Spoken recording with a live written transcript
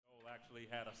actually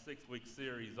had a 6-week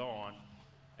series on,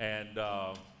 and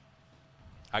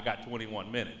I got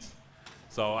 21 minutes.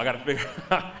 So I got to figure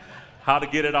out how to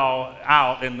get it all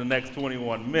out in the next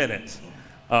 21 minutes.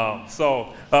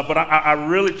 But I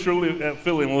really, truly am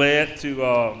feeling led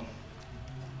to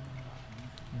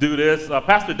do this.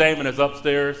 Pastor Damon is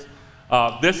upstairs.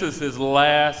 This is his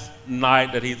last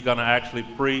night that he's going to actually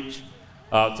preach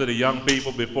to the young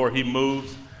people before he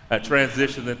moves and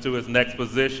transitions into his next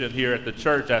position here at the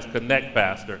church as Connect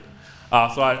Pastor.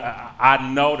 So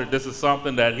I know that this is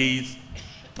something that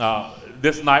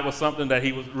this night was something that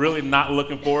he was really not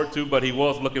looking forward to, but he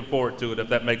was looking forward to it, if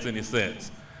that makes any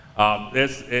sense.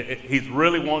 He's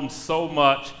really wanting so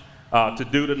much to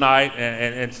do tonight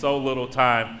and so little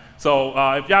time. So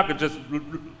if y'all could just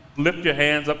lift your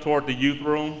hands up toward the youth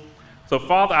room. So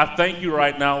Father, I thank you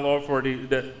right now, Lord,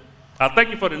 I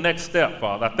thank you for the next step,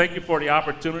 Father. I thank you for the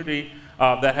opportunity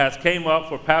that has came up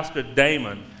for Pastor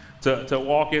Damon to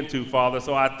walk into, Father.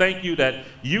 So I thank you that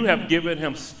you have given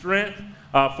him strength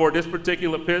for this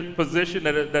particular position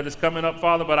that is coming up,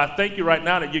 Father. But I thank you right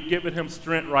now that you're giving him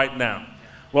strength right now.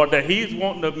 Lord, that he's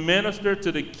wanting to minister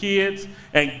to the kids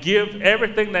and give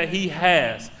everything that he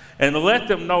has and let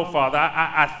them know, Father.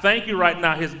 I thank you right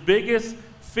now. His biggest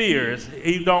fear is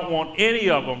he don't want any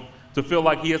of them to feel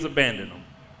like he has abandoned them.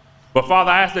 But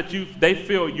Father, I ask that they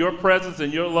feel your presence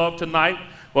and your love tonight.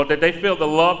 Lord, that they feel the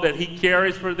love that he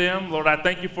carries for them. Lord, I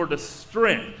thank you for the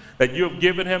strength that you have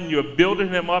given him. You are building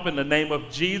him up in the name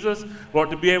of Jesus. Lord,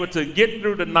 to be able to get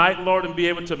through the night, Lord, and be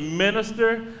able to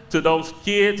minister to those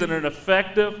kids in an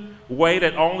effective way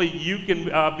that only you can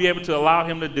be able to allow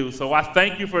him to do. So I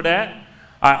thank you for that.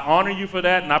 I honor you for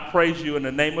that, and I praise you in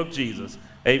the name of Jesus.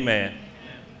 Amen.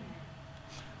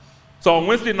 So on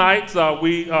Wednesday nights,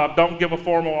 we don't give a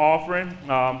formal offering.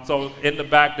 So in the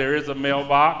back there is a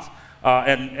mailbox,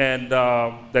 and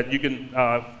that you can,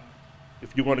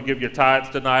 if you want to give your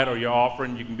tithes tonight or your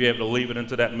offering, you can be able to leave it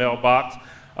into that mailbox.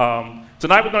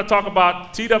 Tonight we're going to talk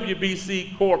about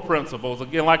TWBC core principles.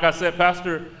 Again, like I said,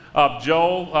 Pastor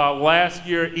Joel, last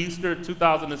year, Easter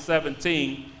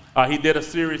 2017, he did a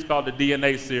series called the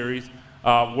DNA series,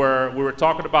 where we were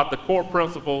talking about the core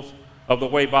principles of the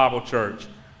Way Bible Church.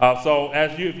 So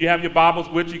if you have your Bibles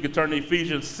with you, you can turn to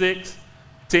Ephesians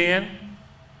 6:10.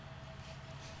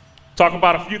 Talk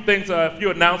about a few things, a few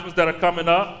announcements that are coming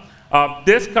up.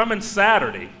 This coming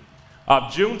Saturday,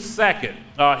 June 2nd,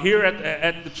 here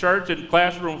at the church in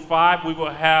Classroom 5, we will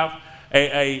have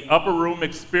a upper room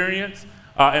experience.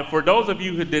 And for those of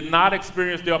you who did not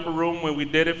experience the upper room when we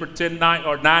did it for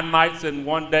 9 nights in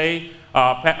one day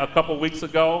a couple weeks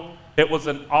ago, it was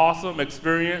an awesome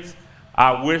experience.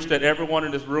 I wish that everyone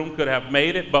in this room could have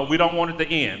made it, but we don't want it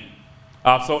to end.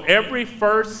 So every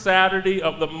first Saturday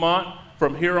of the month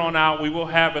from here on out, we will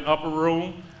have an upper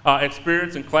room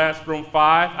experience in Classroom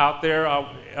 5 out there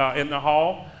in the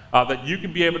hall that you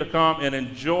can be able to come and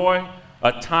enjoy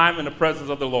a time in the presence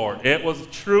of the Lord. It was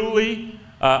truly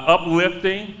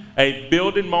uplifting, a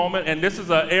building moment, and this is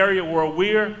an area where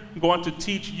we're going to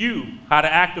teach you how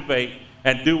to activate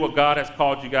and do what God has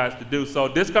called you guys to do. So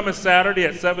this coming Saturday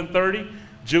at 7:30,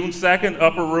 June 2nd,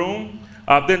 upper room.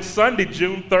 Then Sunday,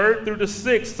 June 3rd through the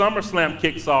 6th, SummerSlam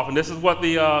kicks off. And this is what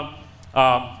the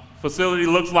facility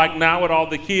looks like now with all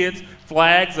the kids,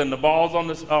 flags and the balls on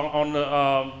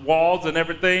the walls and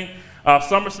everything.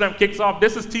 SummerSlam kicks off.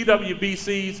 This is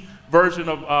TWBC's version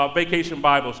of Vacation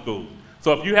Bible School.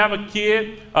 So if you have a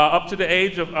kid up to the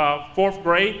age of 4th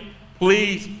grade,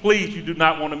 please, you do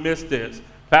not want to miss this.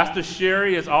 Pastor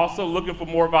Sherry is also looking for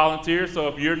more volunteers, so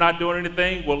if you're not doing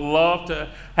anything, would love to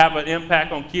have an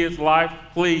impact on kids' life,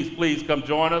 please come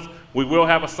join us. We will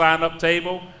have a sign-up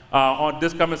table on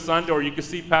this coming Sunday, or you can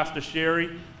see Pastor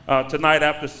Sherry tonight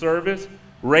after service.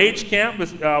 Rage Camp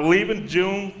is leaving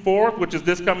June 4th, which is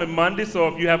this coming Monday, so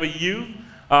if you have a youth,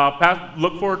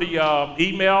 look for the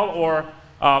email or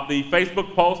the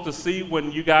Facebook post to see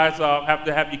when you guys have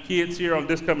to have your kids here on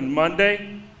this coming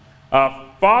Monday.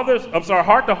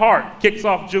 Heart to Heart kicks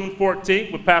off June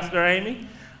 14th with Pastor Amy.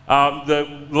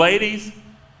 The ladies,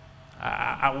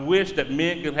 I wish that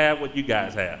men could have what you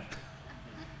guys have.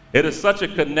 It is such a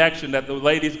connection that the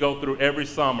ladies go through every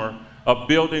summer of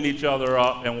building each other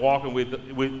up and walking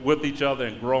with each other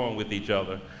and growing with each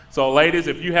other. So ladies,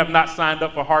 if you have not signed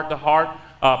up for Heart to Heart,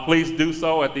 please do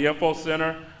so at the Info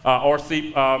Center or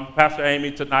see Pastor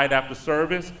Amy tonight after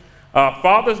service.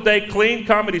 Father's Day Clean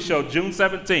Comedy Show, June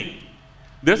 17th.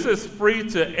 This is free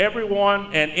to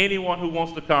everyone and anyone who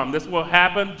wants to come. This will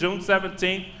happen June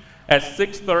 17th at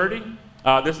 6:30.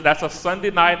 That's a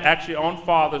Sunday night, actually on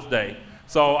Father's Day.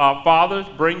 So fathers,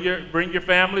 bring your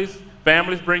families.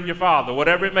 Families, bring your father.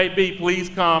 Whatever it may be, please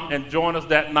come and join us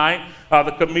that night.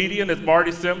 The comedian is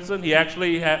Marty Simpson. He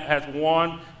actually has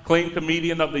won Clean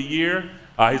Comedian of the Year.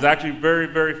 He's actually very,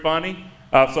 very funny.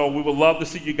 So we would love to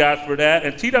see you guys for that.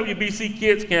 And TWBC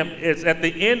Kids Camp is at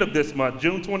the end of this month,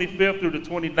 June 25th through the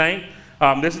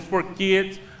 29th. This is for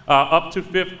kids up to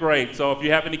 5th grade. So if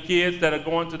you have any kids that are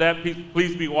going to that,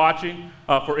 please be watching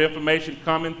for information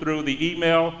coming through the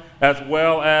email as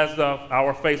well as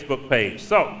our Facebook page.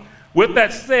 So with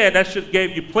that said, that should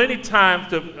give you plenty of time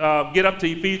to get up to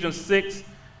Ephesians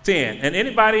 6:10. And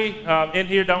anybody in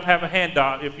here don't have a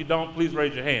handout? If you don't, please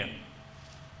raise your hand.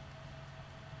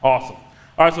 Awesome.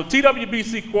 All right, so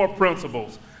TWBC core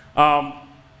principles.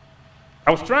 I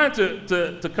was trying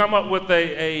to come up with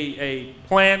a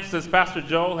plan since Pastor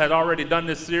Joel had already done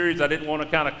this series. I didn't want to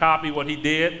kind of copy what he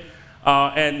did.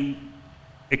 And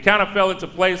it kind of fell into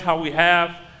place how we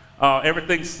have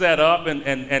everything set up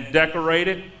and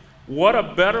decorated. What a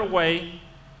better way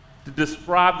to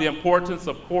describe the importance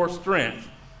of core strength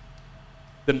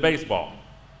than baseball.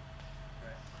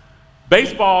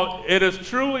 Baseball, it is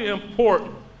truly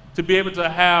important to be able to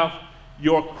have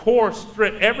your core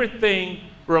strength. Everything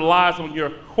relies on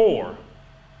your core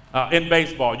in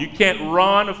baseball. You can't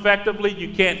run effectively,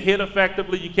 you can't hit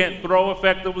effectively, you can't throw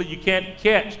effectively, you can't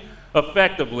catch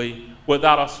effectively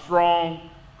without a strong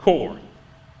core.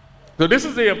 So this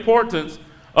is the importance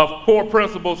of core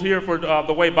principles here for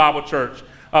the Way Bible Church.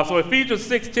 So Ephesians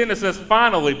 6:10, it says,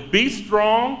 finally, be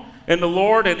strong in the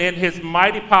Lord and in his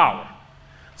mighty power.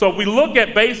 So if we look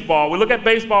at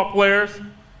baseball players.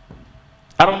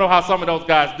 I don't know how some of those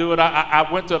guys do it. I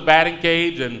went to a batting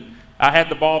cage and I had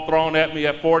the ball thrown at me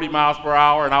at 40 miles per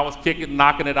hour and I was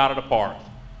knocking it out of the park.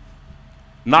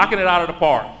 Knocking it out of the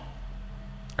park.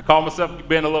 I called myself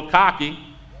being a little cocky.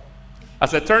 I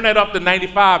said, turn that up to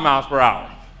 95 miles per hour.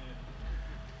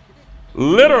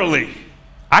 Literally,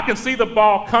 I can see the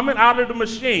ball coming out of the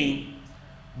machine.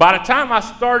 By the time I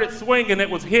started swinging, it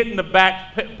was hitting the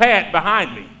back pad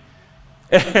behind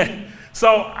me.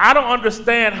 So I don't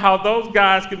understand how those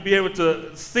guys can be able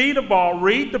to see the ball,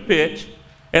 read the pitch,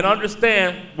 and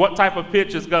understand what type of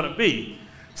pitch it's going to be.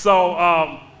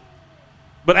 So,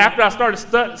 but after I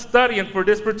started studying for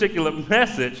this particular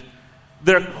message,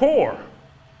 their core,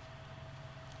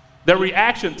 their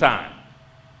reaction time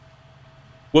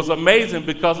was amazing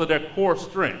because of their core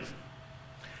strength.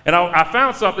 And I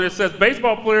found something that says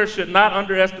baseball players should not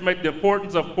underestimate the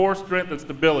importance of core strength and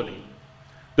stability.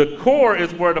 The core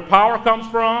is where the power comes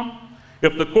from.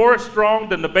 If the core is strong,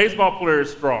 then the baseball player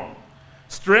is strong.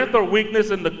 Strength or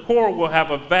weakness in the core will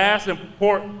have a vast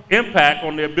impact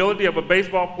on the ability of a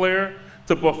baseball player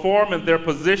to perform in their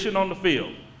position on the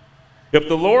field. If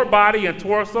the lower body and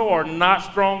torso are not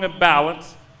strong and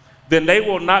balanced, then they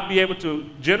will not be able to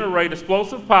generate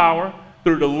explosive power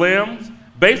through the limbs.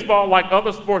 Baseball, like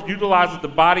other sports, utilizes the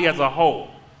body as a whole.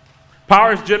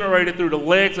 Power is generated through the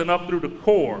legs and up through the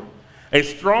core. A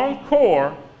strong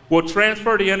core will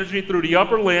transfer the energy through the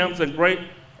upper limbs and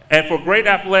for great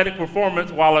athletic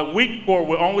performance, while a weak core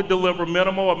will only deliver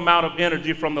minimal amount of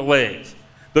energy from the legs.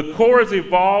 The core is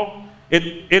involved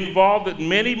in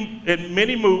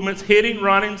many movements. Hitting,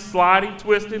 running, sliding,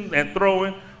 twisting, and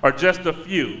throwing are just a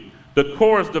few. The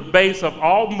core is the base of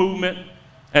all movement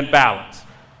and balance.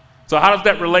 So how does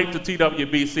that relate to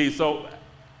TWBC? So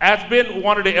as being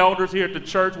one of the elders here at the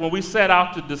church, when we set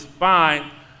out to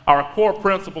define our core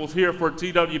principles here for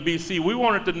TWBC, we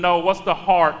wanted to know what's the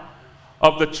heart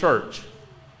of the church.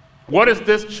 What is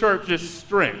this church's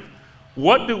strength?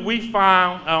 What do we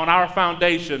find on our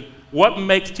foundation? What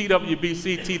makes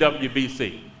TWBC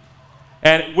TWBC?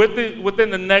 And within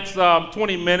the next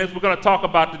 20 minutes, we're going to talk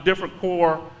about the different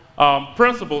core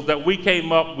principles that we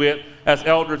came up with as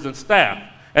elders and staff.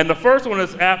 And the first one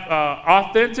is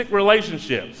authentic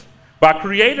relationships. By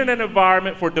creating an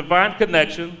environment for divine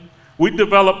connection, we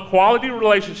develop quality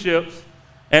relationships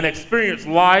and experience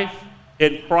life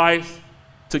in Christ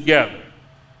together.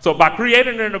 So by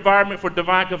creating an environment for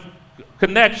divine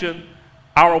connection,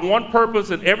 our one purpose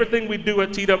in everything we do at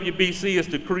TWBC is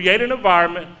to create an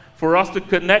environment for us to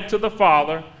connect to the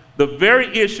Father. The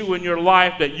very issue in your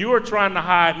life that you are trying to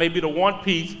hide may be the one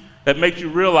piece that makes you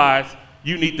realize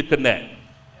you need to connect.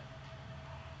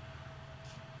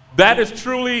 That is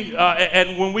truly,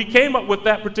 and when we came up with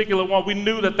that particular one, we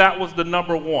knew that that was the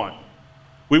number one.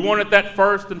 We wanted that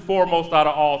first and foremost out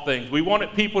of all things. We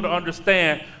wanted people to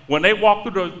understand when they walked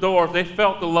through those doors, they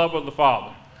felt the love of the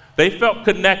Father. They felt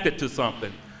connected to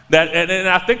something. And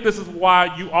I think this is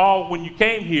why you all, when you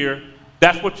came here,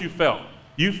 that's what you felt.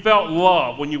 You felt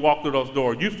love when you walked through those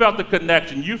doors. You felt the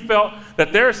connection. You felt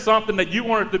that there is something that you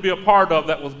wanted to be a part of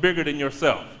that was bigger than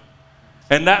yourself.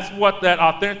 And that's what that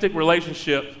authentic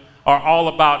relationships are all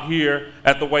about here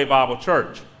at the Way Bible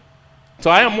Church.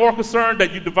 So I am more concerned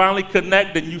that you divinely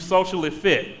connect than you socially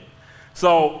fit.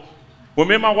 So when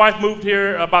me and my wife moved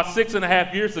here about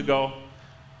 6.5 years ago,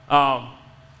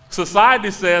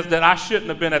 society says that I shouldn't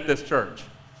have been at this church.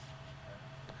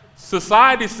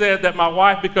 Society said that my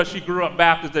wife, because she grew up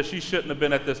Baptist, that she shouldn't have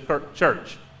been at this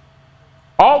church.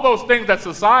 All those things that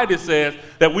society says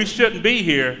that we shouldn't be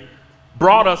here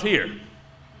brought us here.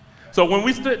 So when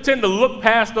we tend to look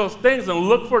past those things and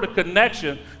look for the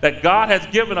connection that God has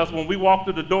given us when we walk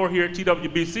through the door here at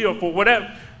TWBC, or for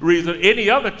whatever reason, any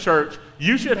other church,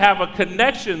 you should have a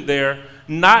connection there,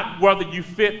 not whether you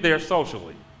fit there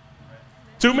socially.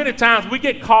 Too many times we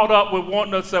get caught up with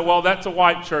wanting to say, well, that's a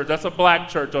white church, that's a black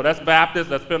church, or that's Baptist,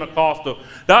 that's Pentecostal.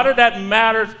 None of that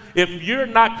matters. If you're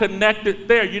not connected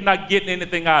there, you're not getting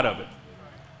anything out of it.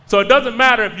 So it doesn't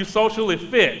matter if you socially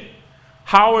fit.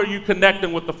 How are you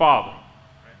connecting with the Father?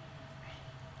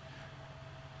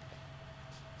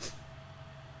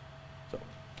 So,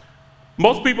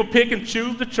 most people pick and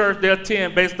choose the church they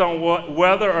attend based on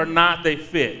whether or not they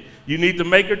fit. You need to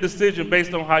make a decision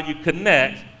based on how you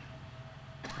connect.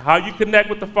 How you connect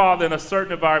with the Father in a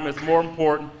certain environment is more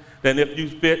important than if you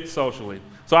fit socially.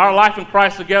 So our life in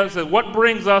Christ together says what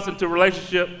brings us into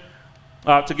relationship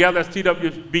together as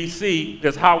TWBC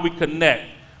is how we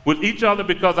connect with each other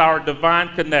because of our divine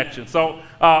connection. So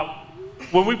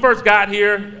when we first got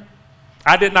here,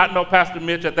 I did not know Pastor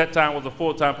Mitch at that time was a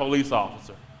full-time police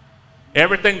officer.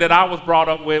 Everything that I was brought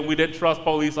up with, we didn't trust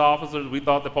police officers. We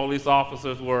thought the police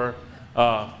officers were,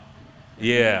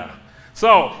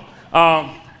 So,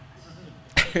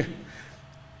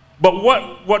 but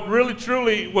what really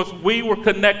truly was, we were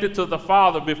connected to the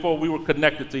Father before we were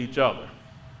connected to each other.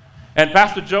 And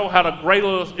Pastor Joe had a great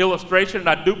illustration, and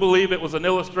I do believe it was an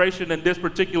illustration in this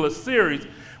particular series.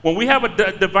 When we have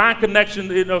a divine connection,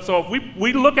 so if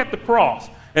we look at the cross,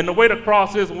 and the way the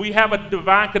cross is, when we have a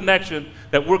divine connection,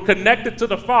 that we're connected to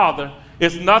the Father,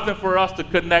 it's nothing for us to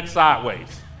connect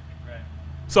sideways. Right.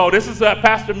 So this is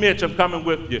Pastor Mitch, I'm coming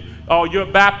with you. Oh, you're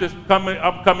a Baptist,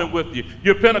 I'm coming with you.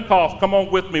 You're Pentecost, come on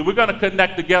with me. We're going to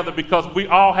connect together because we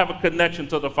all have a connection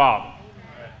to the Father.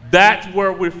 Right. That's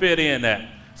where we fit in at.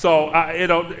 So,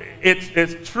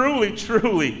 it's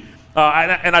truly,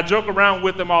 and I joke around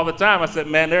with them all the time. I said,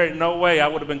 man, there ain't no way I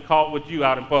would have been caught with you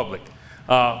out in public.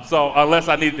 So unless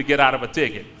I needed to get out of a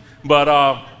ticket. But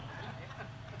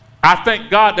I thank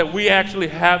God that we actually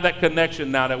have that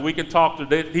connection now, that we can talk to.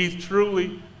 He's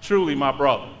truly my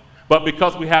brother. But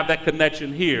because we have that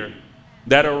connection here,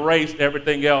 that erased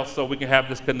everything else so we can have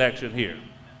this connection here.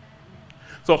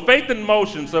 So faith in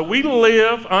motion. So we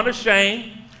live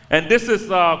unashamed. And this is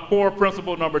core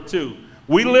principle number 2.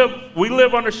 We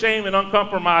live unashamed and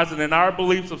uncompromising in our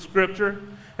beliefs of Scripture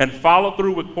and follow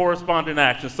through with corresponding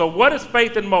action. So what is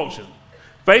faith in motion?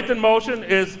 Faith in motion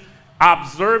is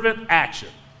observant action.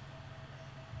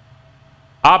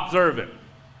 Observant.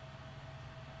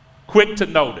 Quick to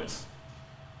notice.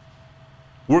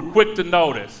 We're quick to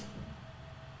notice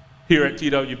here at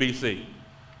TWBC.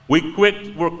 We're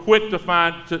quick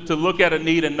to look at a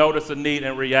need and notice a need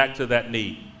and react to that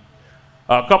need.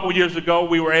 A couple years ago,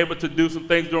 we were able to do some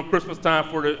things during Christmas time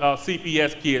for the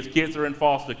CPS kids. Kids are in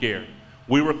foster care.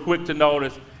 We were quick to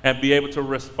notice and be able to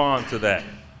respond to that.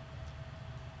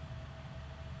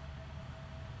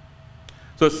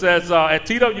 So it says at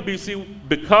TWBC,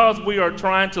 because we are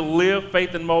trying to live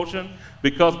faith in motion,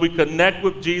 because we connect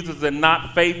with Jesus and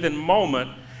not faith in moment,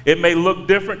 it may look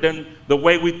different than the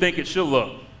way we think it should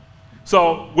look.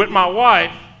 So with my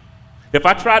wife, if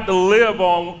I tried to live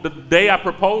on the day I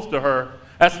proposed to her,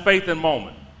 that's faith in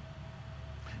moment.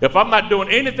 If I'm not doing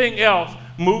anything else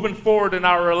moving forward in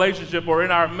our relationship or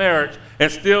in our marriage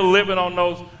and still living on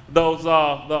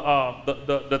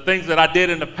the things that I did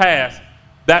in the past,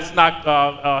 that's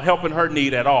not helping her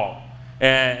need at all.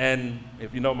 And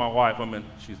if you know my wife,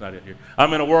 she's not in here.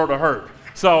 I'm in a world of hurt.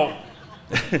 So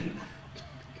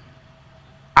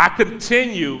I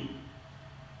continue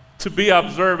to be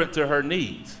observant to her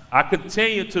needs. I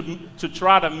continue to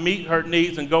try to meet her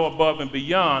needs and go above and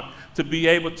beyond to be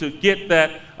able to get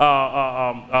that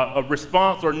a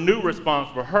response or new response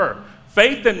for her.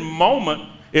 Faith in moment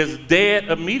is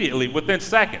dead immediately, within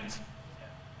seconds.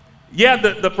 Yeah,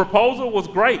 the proposal was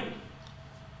great.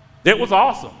 It was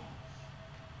awesome.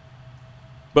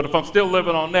 But if I'm still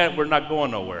living on that, we're not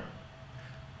going nowhere.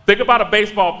 Think about a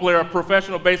baseball player, a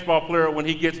professional baseball player, when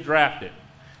he gets drafted.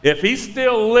 If he's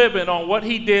still living on what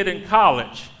he did in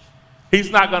college, he's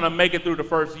not going to make it through the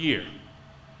first year.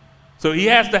 So he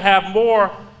has to have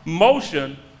more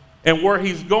motion in where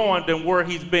he's going than where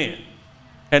he's been.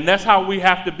 And that's how we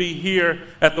have to be here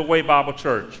at the Way Bible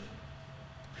Church.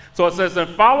 So it says, and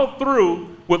follow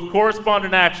through with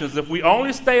corresponding actions. If we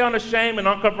only stay unashamed and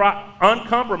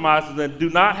uncompromised and do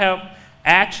not have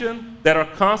action that are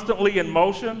constantly in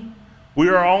motion, we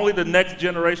are only the next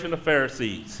generation of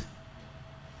Pharisees.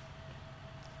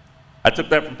 I took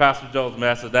that from Pastor Joe's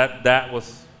message. That's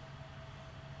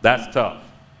tough.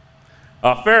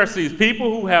 Pharisees,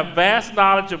 people who have vast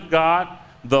knowledge of God,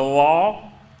 the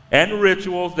law, and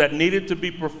rituals that needed to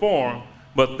be performed,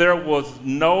 but there was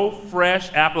no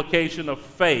fresh application of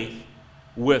faith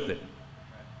with it.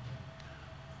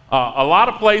 A lot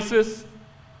of places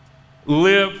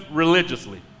live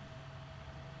religiously.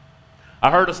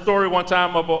 I heard a story one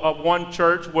time of one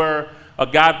church where a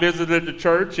guy visited the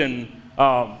church and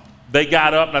they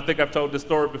got up, and I think I've told this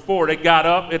story before. They got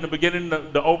up in the beginning,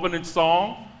 the opening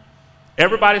song.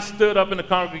 Everybody stood up in the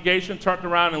congregation, turned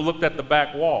around, and looked at the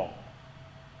back wall.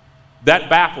 That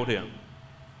baffled him.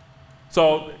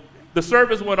 So the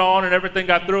service went on and everything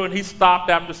got through, and he stopped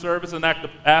after service and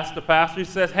asked the pastor. He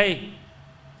says, hey,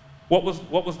 what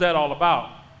was that all about?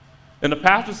 And the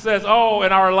pastor says, oh,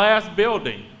 in our last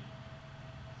building,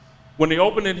 when the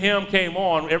opening hymn came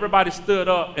on, everybody stood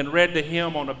up and read the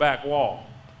hymn on the back wall.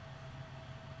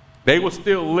 They were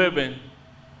still living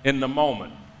in the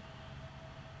moment,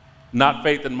 not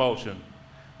faith in motion.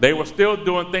 They were still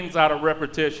doing things out of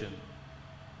repetition,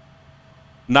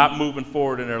 not moving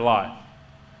forward in their life.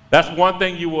 That's one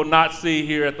thing you will not see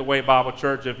here at the Way Bible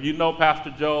Church. If you know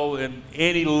Pastor Joel in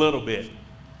any little bit,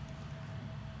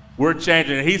 we're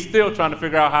changing. And he's still trying to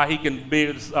figure out how he can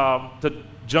be to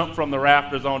jump from the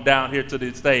rafters on down here to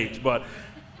the stage. But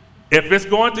if it's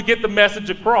going to get the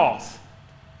message across,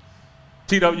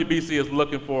 TWBC is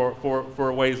looking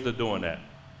for ways to doing that.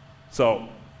 So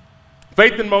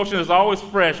faith in motion is always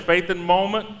fresh. Faith in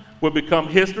moment will become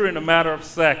history in a matter of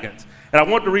seconds. And I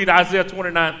want to read Isaiah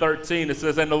 29:13. It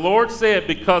says, and the Lord said,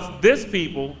 because this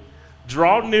people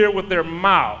draw near with their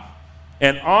mouth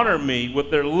and honor me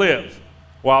with their lips,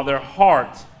 while their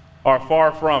hearts are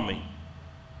far from me,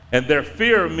 and their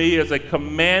fear of me is a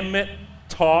commandment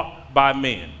taught by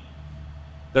men.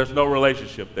 There's no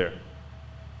relationship there.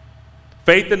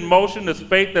 Faith in motion is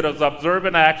faith that is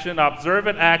observant action.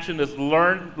 Observant action is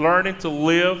learning to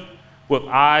live with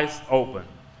eyes open,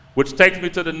 which takes me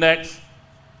to the next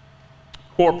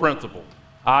core principle,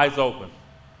 eyes open.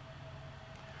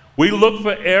 We look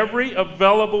for every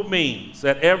available means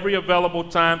at every available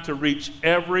time to reach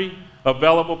every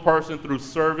available person through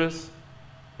service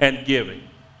and giving.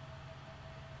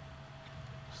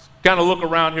 Kind of look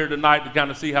around here tonight to kind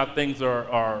of see how things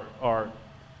are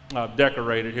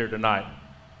decorated here tonight.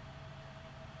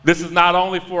 This is not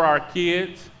only for our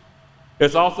kids,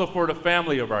 it's also for the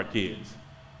family of our kids.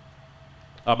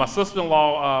 My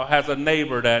sister-in-law has a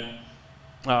neighbor that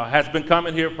has been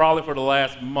coming here probably for the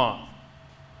last month.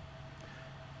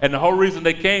 And the whole reason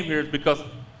they came here is because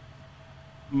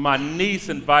my niece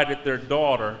invited their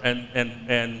daughter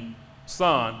and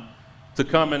son to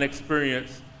come and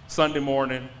experience Sunday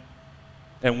morning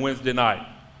and Wednesday night.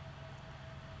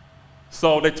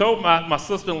 So they told my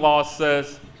sister-in-law,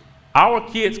 says, our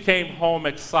kids came home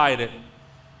excited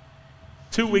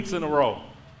 2 weeks in a row.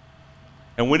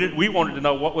 And we wanted to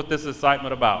know what was this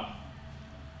excitement about.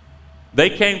 They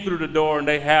came through the door and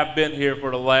they have been here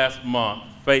for the last month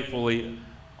faithfully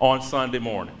on Sunday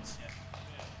mornings.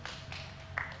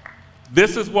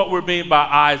 This is what we're mean by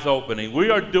eyes opening. We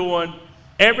are doing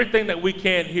everything that we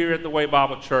can here at the Way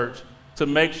Bible Church to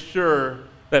make sure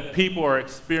that people are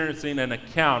experiencing an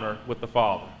encounter with the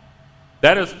Father.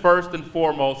 That is first and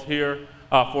foremost here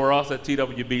for us at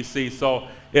TWBC. So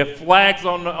if flags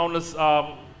on this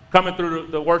coming through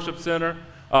the worship center,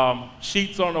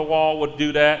 sheets on the wall would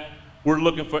do that. We're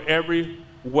looking for every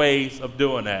ways of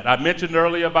doing that. I mentioned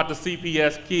earlier about the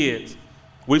CPS kids.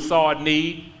 We saw a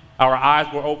need. Our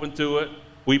eyes were open to it.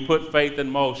 We put faith in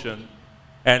motion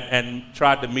and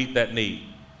tried to meet that need.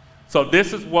 So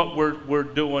this is what we're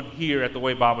doing here at the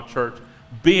Way Bible Church,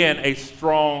 having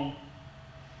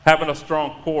a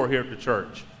strong core here at the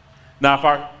church. Now, if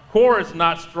our core is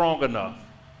not strong enough,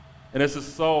 and this is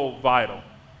so vital,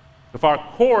 if our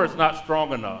core is not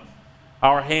strong enough,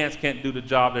 our hands can't do the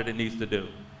job that it needs to do.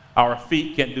 Our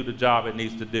feet can't do the job it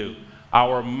needs to do.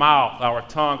 Our mouth, our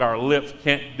tongue, our lips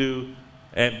can't do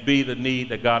and be the need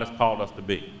that God has called us to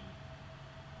be.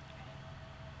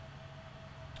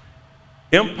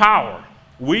 Empower.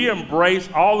 We embrace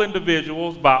all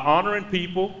individuals by honoring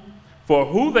people for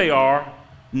who they are,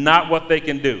 not what they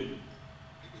can do.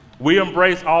 We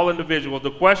embrace all individuals.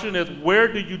 The question is, where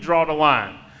do you draw the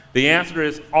line? The answer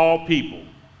is all people.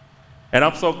 And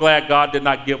I'm so glad God did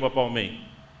not give up on me.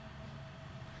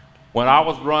 When I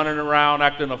was running around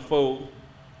acting a fool,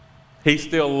 he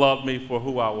still loved me for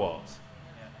who I was.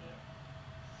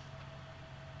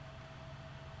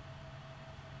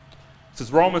 This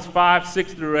is Romans 5,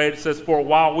 6 through 8. It says, "For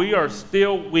while we are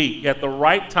still weak, at the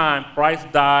right time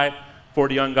Christ died for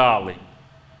the ungodly.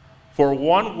 For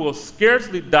one will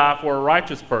scarcely die for a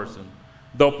righteous person,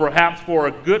 though perhaps for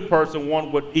a good person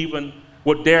one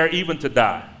would dare even to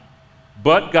die.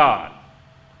 But God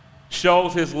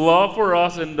shows his love for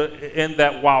us in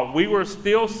that while we were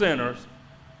still sinners,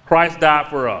 Christ died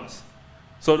for us."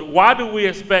 So why do we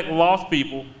expect lost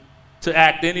people to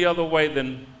act any other way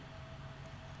than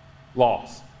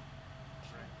lost?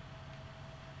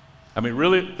 I mean,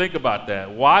 really think about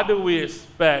that. Why do we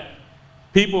expect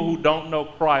people who don't know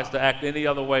Christ to act any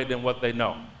other way than what they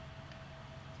know?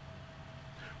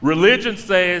 Religion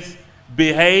says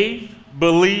behave,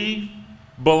 believe,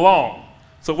 belong.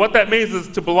 So what that means is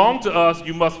to belong to us,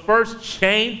 you must first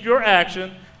change your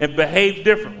action and behave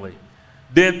differently.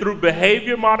 Then through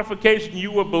behavior modification,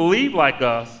 you will believe like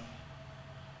us.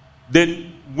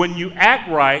 Then when you act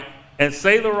right and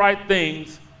say the right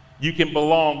things, you can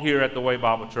belong here at the Way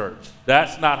Bible Church.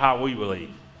 That's not how we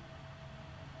believe.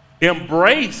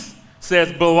 Embrace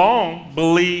says belong,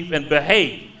 believe, and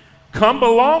behave. Come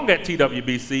belong at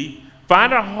TWBC.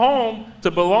 Find a home to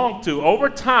belong to. Over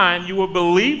time, you will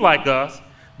believe like us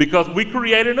because we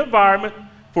create an environment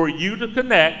for you to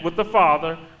connect with the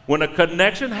Father. When a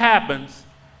connection happens,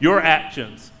 your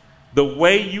actions, the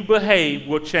way you behave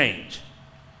will change.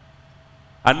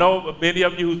 I know many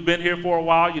of you who's been here for a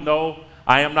while, you know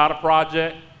I am not a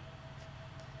project.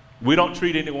 We don't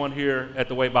treat anyone here at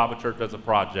the Way Bible Church as a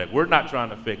project. We're not trying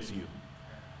to fix you.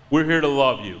 We're here to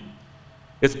love you.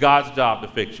 It's God's job to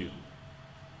fix you.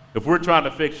 If we're trying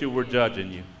to fix you, we're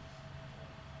judging you.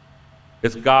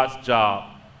 It's God's job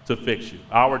to fix you.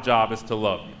 Our job is to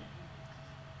love you.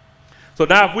 So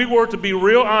now if we were to be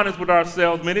real honest with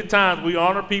ourselves, many times we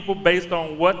honor people based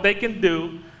on what they can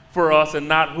do for us and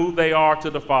not who they are to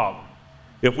the Father.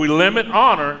 If we limit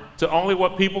honor to only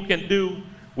what people can do,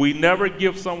 we never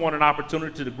give someone an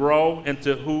opportunity to grow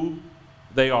into who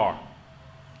they are.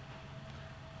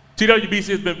 TWBC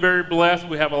has been very blessed.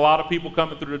 We have a lot of people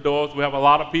coming through the doors. We have a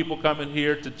lot of people coming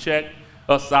here to check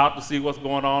us out to see what's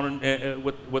going on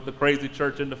with the crazy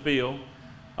church in the field.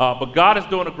 But God is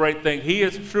doing a great thing. He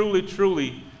is truly,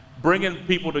 truly bringing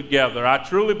people together. I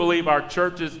truly believe our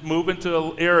church is moving to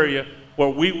an area where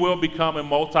we will become a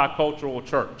multicultural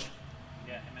church.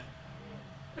 Yeah, amen.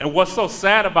 And what's so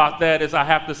sad about that is I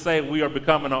have to say we are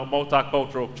becoming a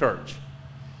multicultural church.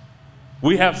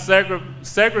 We have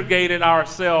segregated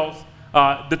ourselves,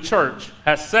 the church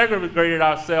has segregated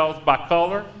ourselves by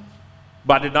color,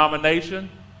 by denomination,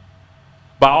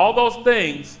 by all those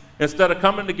things, instead of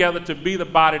coming together to be the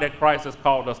body that Christ has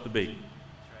called us to be. That's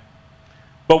right.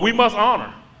 But we must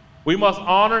honor. We must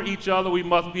honor each other. We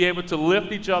must be able to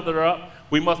lift each other up.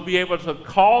 We must be able to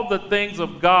call the things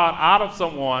of God out of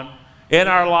someone in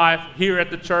our life here at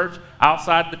the church,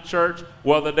 outside the church,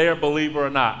 whether they're a believer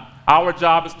or not. Our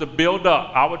job is to build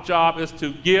up. Our job is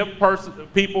to give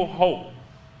people hope.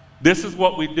 This is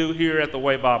what we do here at the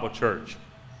Way Bible Church.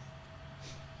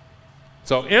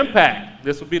 So impact,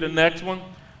 this will be the next one.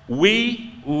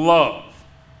 We love.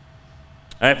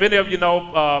 And if any of you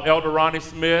know Elder Ronnie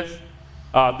Smith,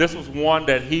 this was one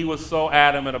that he was so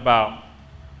adamant about.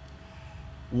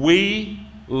 We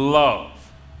love.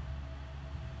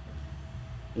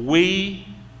 We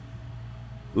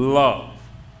love.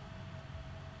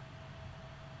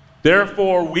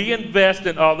 Therefore, we invest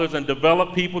in others and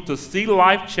develop people to see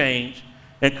life change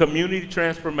and community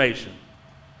transformation.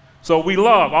 So we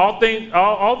love.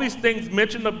 All these things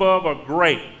mentioned above are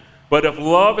great, but if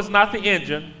love is not the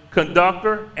engine,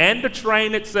 conductor, and the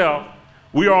train itself,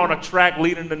 we are on a track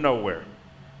leading to nowhere.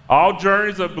 All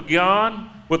journeys are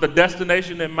begun with a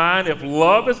destination in mind. If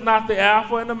love is not the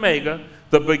Alpha and Omega,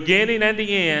 the beginning and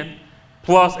the end,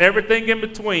 plus everything in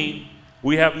between,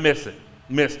 we have missed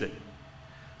it.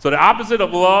 So the opposite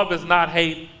of love is not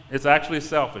hate, it's actually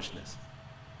selfishness.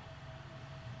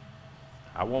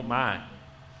 I want mine.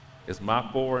 It's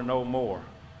my for and no more.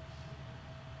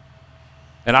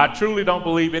 And I truly don't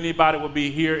believe anybody would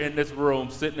be here in this room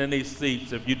sitting in these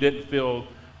seats if you didn't feel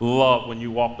love when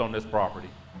you walked on this property.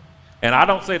 And I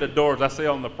don't say the doors, I say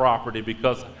on the property,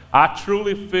 because I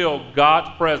truly feel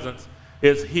God's presence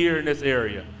is here in this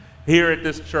area, here at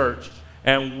this church.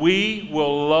 And we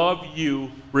will love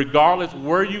you regardless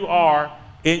where you are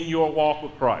in your walk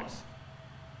with Christ.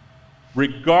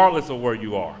 Regardless of where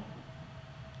you are.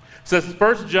 It says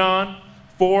 1 John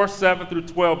 4, 7 through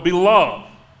 12,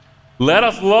 Beloved, Let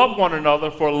us love one another,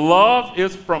 for love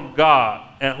is from God.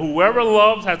 And whoever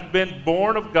loves has been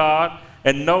born of God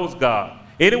and knows God.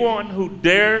 Anyone who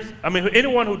does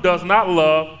not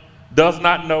love does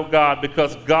not know God,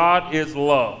 because God is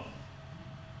love.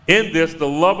 In this, the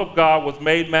love of God was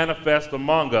made manifest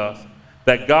among us,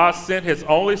 that God sent his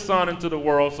only Son into the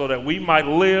world so that we might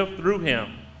live through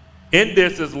him. In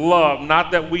this is love,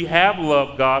 not that we have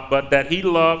loved God, but that he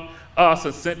loved us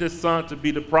and sent his Son to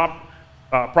be the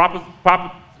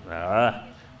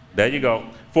there you go,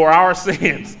 for our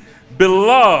sins.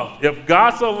 Beloved, if God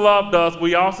so loved us,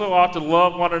 we also ought to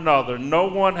love one another. No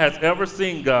one has ever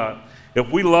seen God. If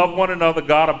we love one another,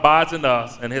 God abides in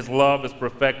us, and his love is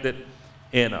perfected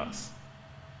in us.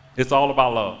 It's all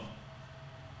about love.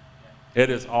 It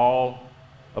is all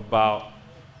about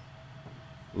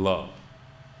love.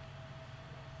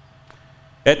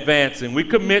 Advancing. We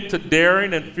commit to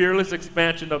daring and fearless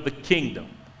expansion of the kingdom.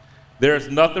 There is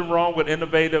nothing wrong with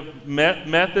innovative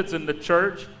methods in the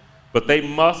church, but they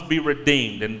must be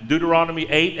redeemed. And Deuteronomy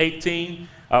 8:18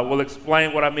 will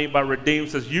explain what I mean by redeemed.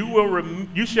 It says,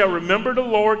 you shall remember the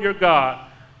Lord your God,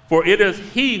 for it is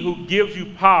he who gives you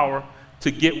power to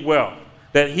get wealth,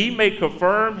 that he may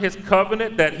confirm his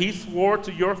covenant that he swore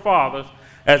to your fathers,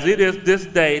 as it is this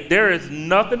day. There is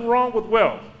nothing wrong with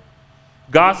wealth.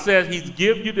 God says he's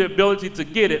given you the ability to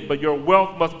get it, but your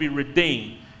wealth must be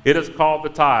redeemed. It is called the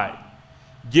tithe,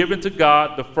 given to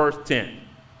God the first 10.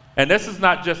 And this is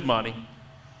not just money.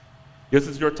 This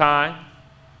is your time.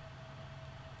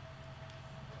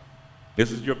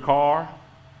 This is your car.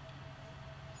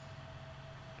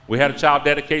 We had a child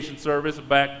dedication service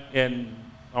back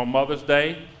on Mother's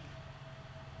Day.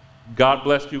 God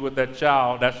blessed you with that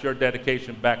child. That's your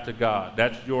dedication back to God.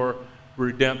 That's your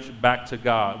redemption back to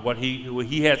God. What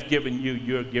he has given you,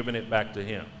 you're giving it back to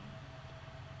him.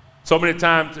 So many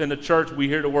times in the church we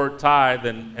hear the word tithe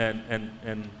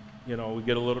and we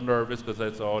get a little nervous because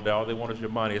that's all they want is your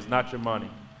money. It's not your money.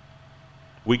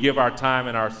 We give our time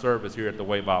and our service here at the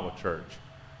Way Bible Church.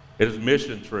 It is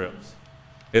mission trips.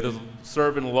 It is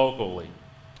serving locally.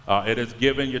 It is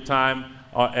giving your time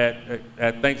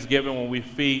at Thanksgiving when we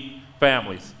feed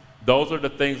families. Those are the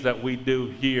things that we do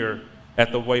here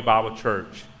at the Way Bible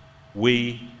Church.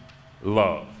 We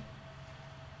love.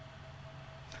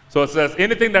 So it says,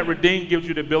 anything that redeemed gives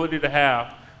you the ability to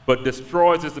have, but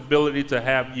destroys its ability to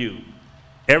have you.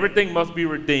 Everything must be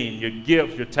redeemed: your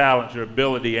gifts, your talents, your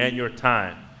ability, and your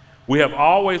time. We have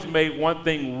always made one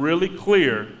thing really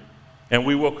clear, and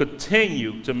we will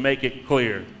continue to make it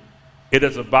clear. It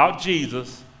is about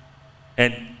Jesus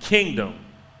and kingdom,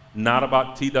 not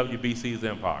about TWBC's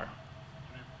empire.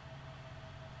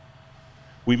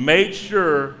 We made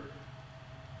sure,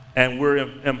 and we're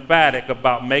emphatic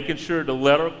about making sure the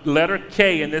letter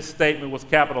K in this statement was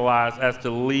capitalized as to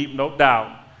leave no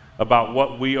doubt about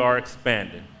what we are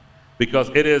expanding. Because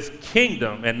it is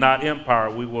kingdom and not empire,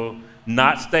 we will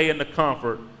not stay in the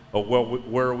comfort of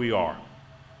where we are.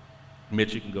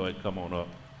 Mitch, you can go ahead and come on up.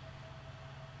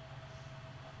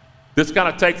 This kind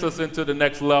of takes us into the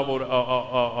next level,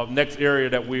 of next area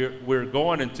that we're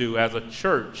going into as a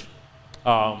church.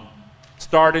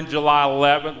 Starting July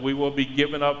 11th, we will be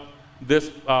giving up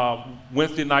this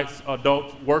Wednesday night's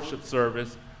adult worship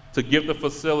service to give the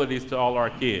facilities to all our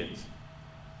kids.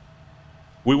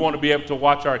 We want to be able to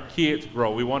watch our kids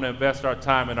grow. We want to invest our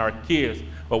time in our kids,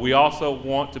 but we also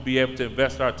want to be able to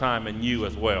invest our time in you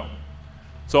as well.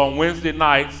 So on Wednesday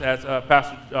nights, as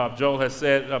Pastor Joel has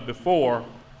said before,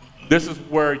 this is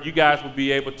where you guys will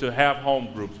be able to have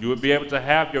home groups. You will be able to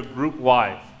have your group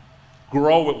life,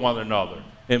 grow with one another,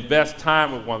 invest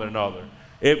time with one another.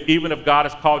 Even if God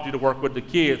has called you to work with the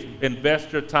kids,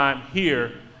 invest your time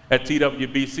here at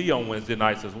TWBC on Wednesday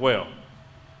nights as well.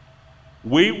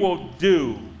 We will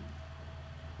do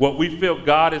what we feel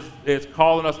God is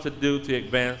calling us to do to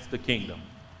advance the kingdom.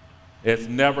 It's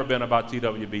never been about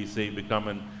TWBC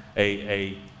becoming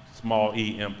a small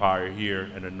E empire here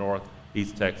in the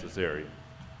Northeast Texas area.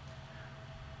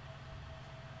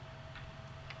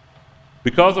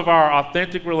 Because of our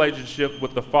authentic relationship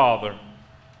with the Father,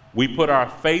 we put our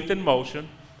faith in motion,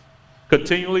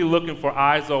 continually looking for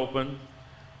eyes open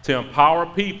to empower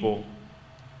people.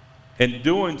 In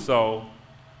doing so,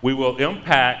 we will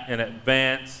impact and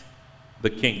advance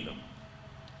the kingdom.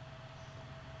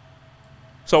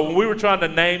 So when we were trying to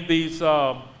name these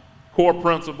core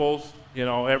principles,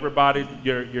 everybody,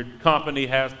 your company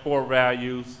has core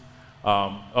values.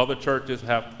 Other churches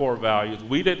have core values.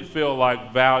 We didn't feel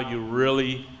like value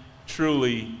really,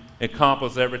 truly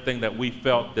encompassed everything that we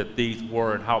felt that these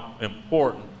were and how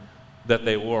important that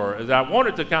they were. As I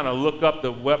wanted to kind of look up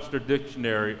the Webster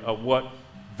Dictionary of what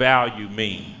value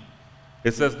means.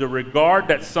 It says the regard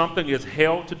that something is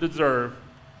held to deserve,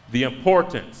 the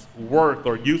importance, worth,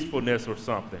 or usefulness or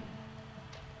something.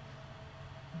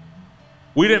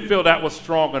 We didn't feel that was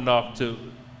strong enough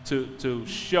to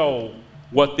show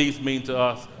what these mean to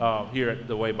us here at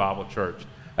the Way Bible Church.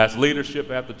 As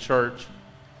leadership at the church,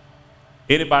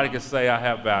 anybody can say I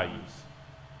have values.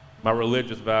 My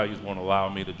religious values won't allow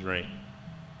me to drink.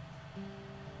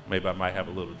 Maybe I might have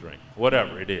a little drink.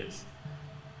 Whatever it is.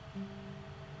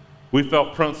 We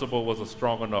felt principle was a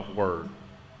strong enough word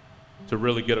to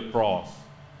really get across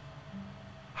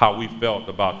how we felt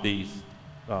about these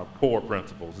core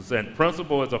principles. It said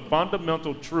principle is a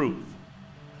fundamental truth.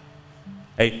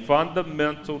 A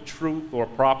fundamental truth or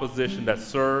proposition that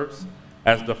serves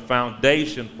as the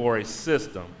foundation for a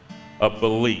system of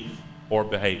belief or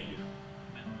behavior.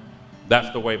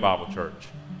 That's the Way Bible Church.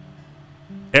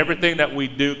 Everything that we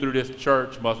do through this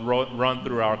church must run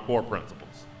through our core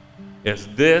principles. Is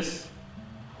this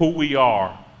who we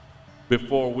are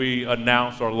before we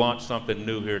announce or launch something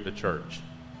new here at the church?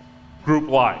 Group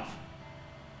life.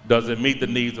 Does it meet the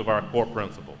needs of our core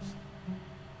principles?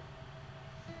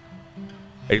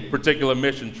 A particular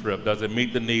mission trip, does it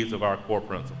meet the needs of our core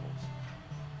principles?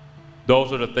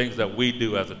 Those are the things that we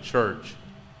do as a church,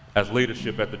 as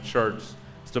leadership at the church,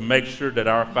 is to make sure that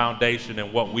our foundation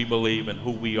and what we believe and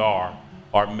who we are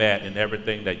met in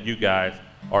everything that you guys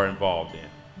are involved in.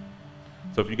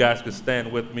 So if you guys could stand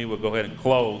with me, we'll go ahead and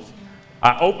close.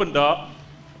 I opened up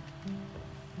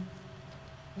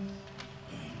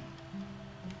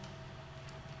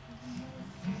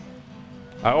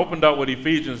with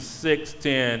Ephesians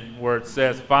 6:10, where it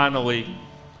says, finally,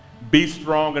 be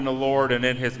strong in the Lord and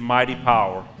in his mighty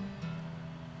power.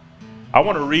 I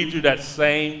want to read you that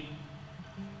same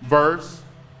verse,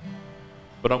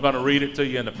 but I'm going to read it to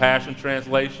you in the Passion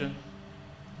Translation.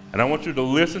 And I want you to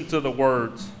listen to the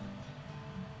words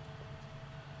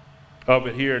of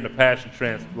it here in the Passion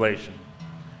Translation.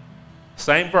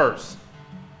 Same verse.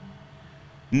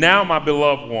 Now, my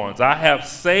beloved ones, I have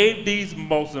saved these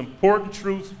most important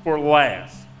truths for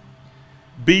last.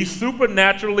 Be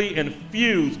supernaturally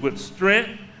infused with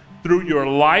strength through your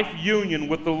life union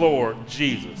with the Lord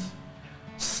Jesus.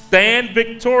 Stand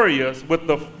victorious with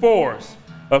the force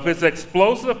of his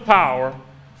explosive power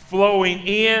flowing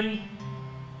in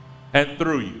and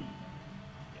through you.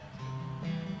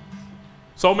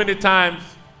 So many times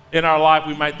in our life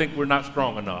we might think we're not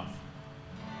strong enough.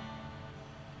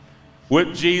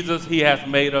 With Jesus, he has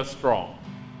made us strong.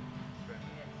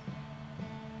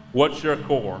 What's your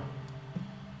core?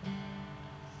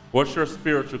 What's your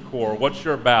spiritual core? What's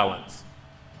your balance?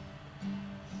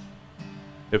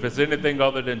 If it's anything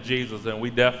other than Jesus, then we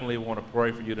definitely want to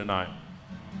pray for you tonight.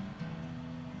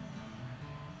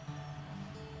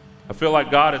 I feel like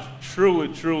God is truly,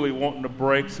 truly wanting to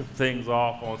break some things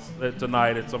off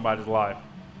tonight in somebody's life.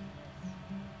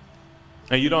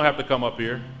 And you don't have to come up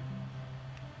here.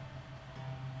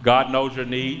 God knows your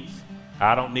needs.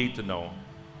 I don't need to know them.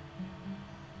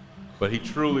 But he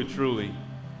truly, truly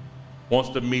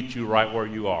wants to meet you right where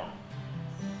you are.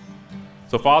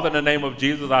 So, Father, in the name of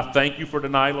Jesus, I thank you for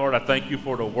tonight, Lord. I thank you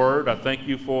for the word. I thank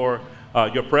you for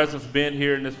your presence being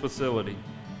here in this facility.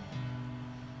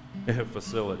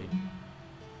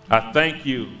 I thank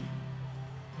you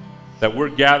that we're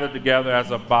gathered together as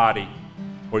a body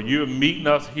where you're meeting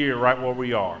us here right where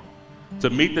we are to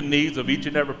meet the needs of each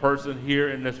and every person here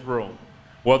in this room.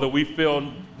 Whether we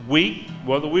feel weak,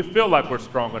 whether we feel like we're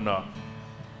strong enough,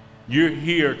 you're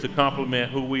here to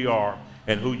complement who we are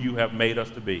and who you have made us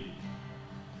to be.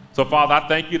 So, Father, I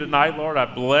thank you tonight, Lord. I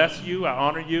bless you, I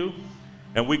honor you,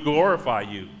 and we glorify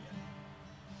you.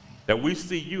 That we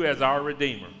see you as our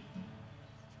Redeemer.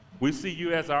 We see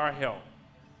you as our help.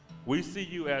 We see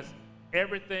you as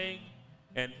everything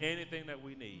and anything that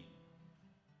we need.